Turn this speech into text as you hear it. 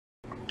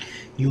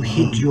You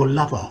hid your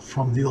lover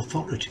from the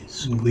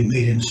authorities. We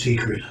made in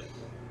secret.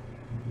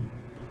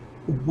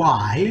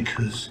 Why?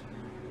 Because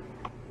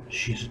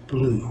she's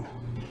blue.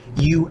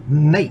 You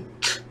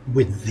mate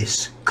with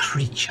this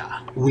creature.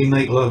 We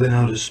make love in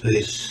outer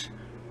space.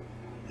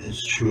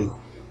 It's true.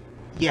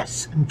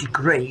 Yes, and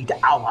degrade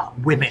our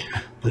women.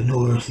 But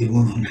no earthly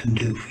woman can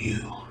do for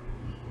you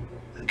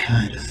the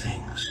kind of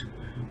things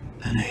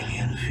an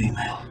alien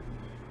female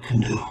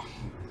can do.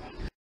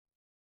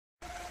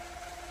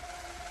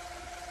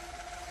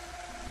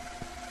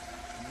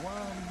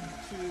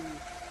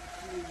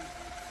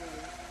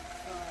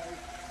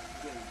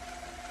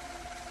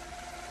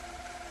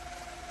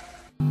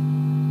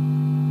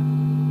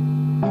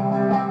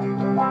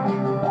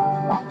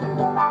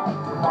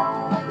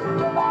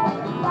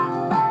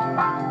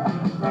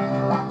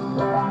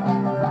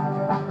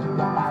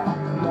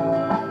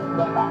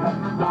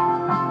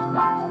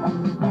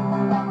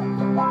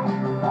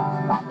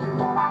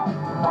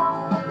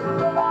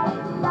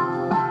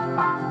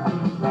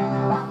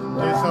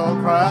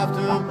 Craft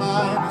of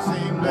mine has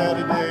seen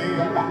better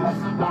days.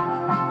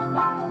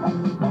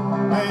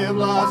 May have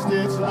lost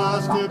its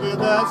luster, but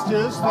that's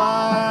just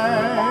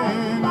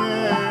fine,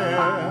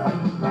 yeah.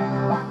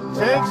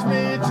 Takes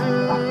me to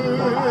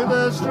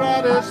the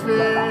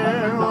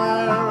stratosphere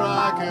where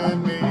I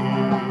can meet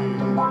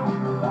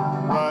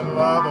that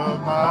love of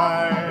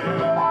mine.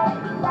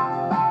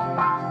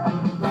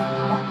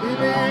 We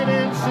meet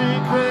in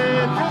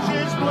secret 'cause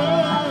she's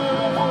blue.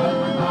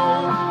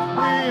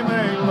 We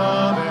make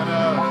love in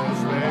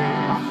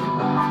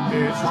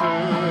it's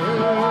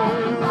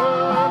true, no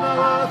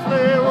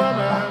earthly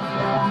woman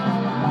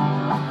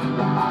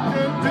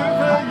can do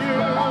for you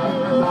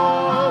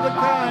all the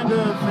kind of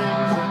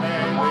things an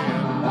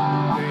alien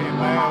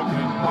female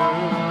can do.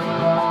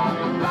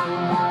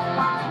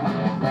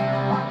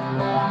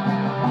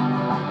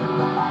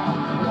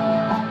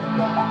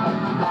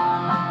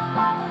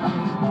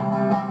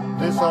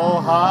 This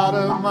old heart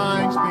of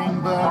mine's been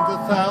burnt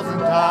 1,000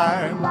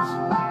 times,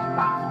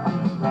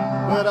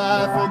 but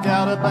I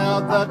forgot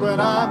about that when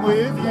I'm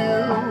with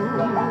you.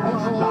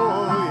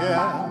 Oh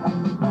yeah,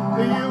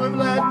 you have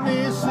let me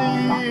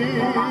see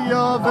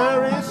your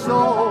very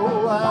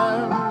soul,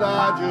 and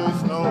I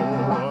just know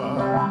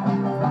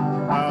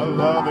our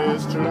love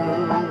is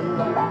true.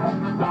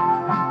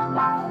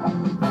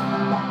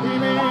 We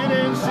meet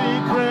in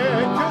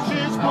secret 'cause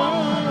she's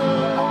blue.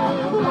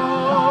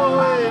 Oh,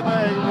 we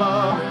make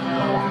love in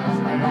outer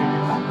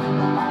space.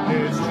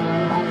 It's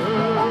true,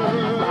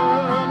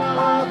 no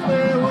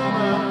earthly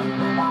woman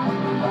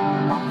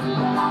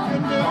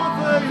can do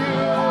for you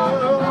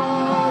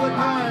all the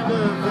kind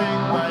of thing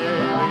my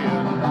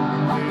alien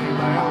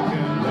female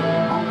can do,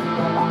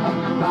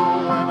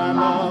 and I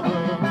love her.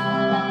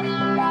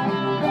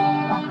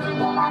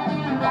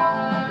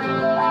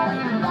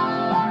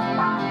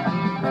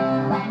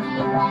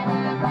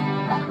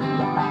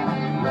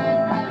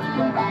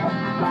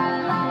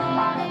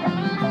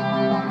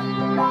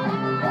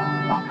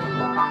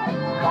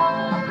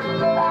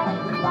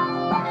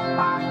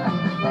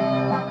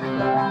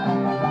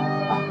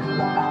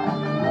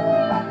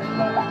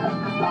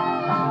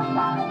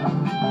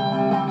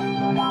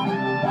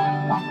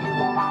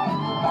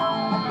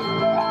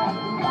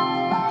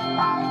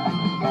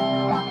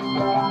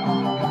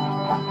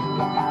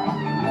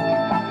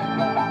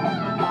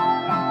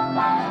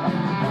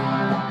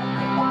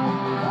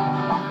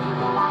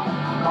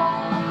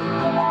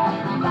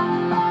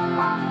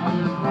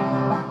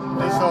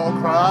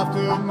 Craft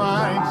of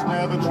mine's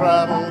never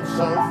traveled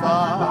so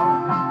far.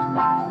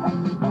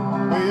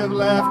 We have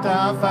left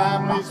our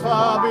families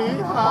far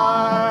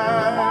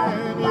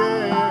behind,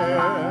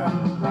 yeah.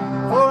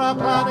 For our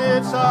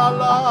planets are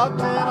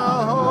locked in a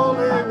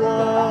holy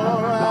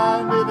war,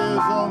 and it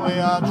is only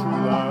our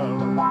true love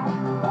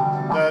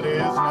that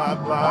is not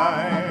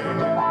blind.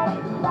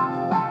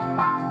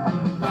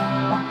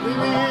 We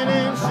meet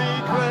in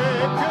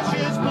secret 'cause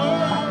she's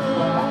blue.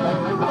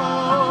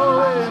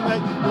 Oh, we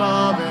make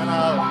love in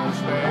outer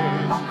space.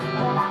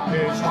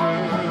 It's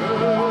true,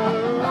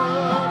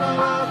 no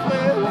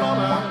earthly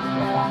woman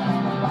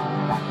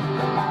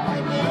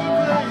can do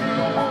for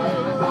you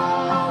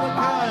all the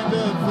kind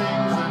of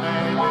things an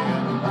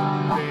alien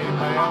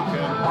female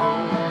can do.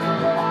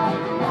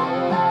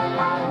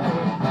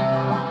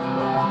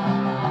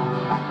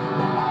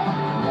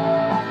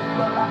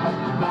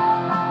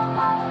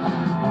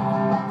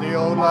 The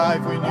old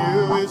life we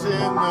knew is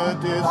in the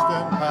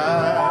distant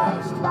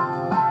past.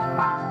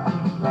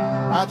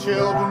 Our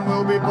children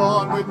will be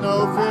born with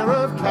no fear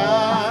of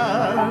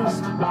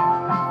caste.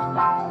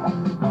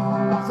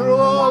 Through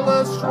all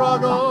the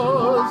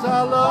struggles,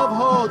 our love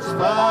holds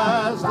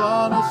fast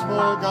on a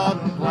small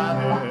garden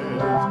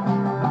planet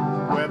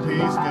where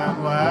peace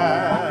can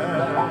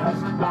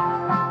last.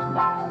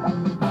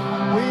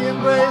 We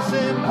embrace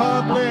in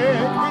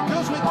public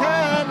because we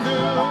can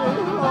do.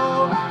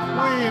 Oh,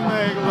 we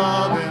make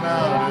love in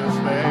outer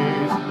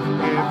space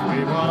if we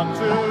want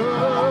to.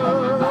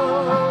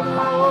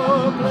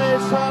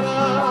 Place on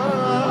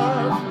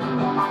earth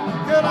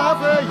can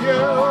offer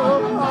you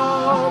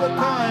all the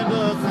kind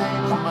of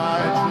things my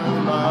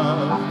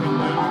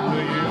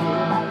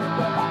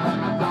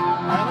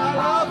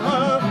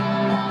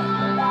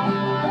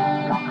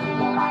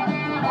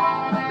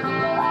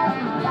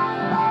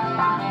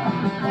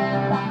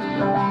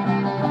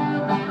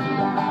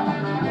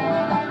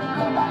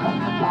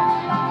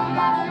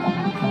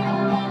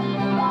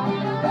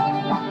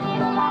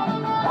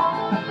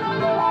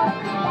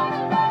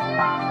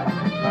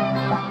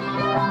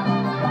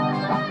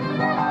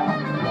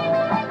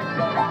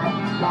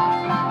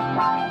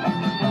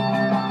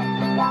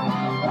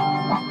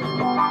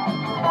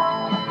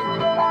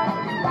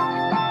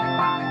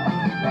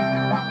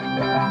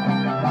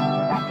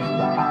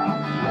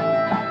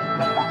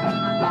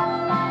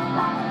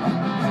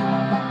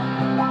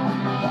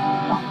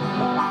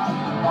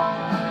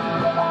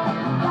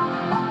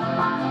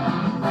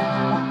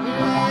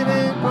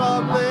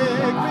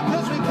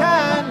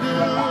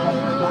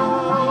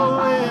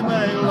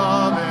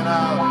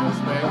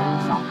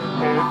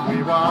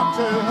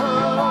to her.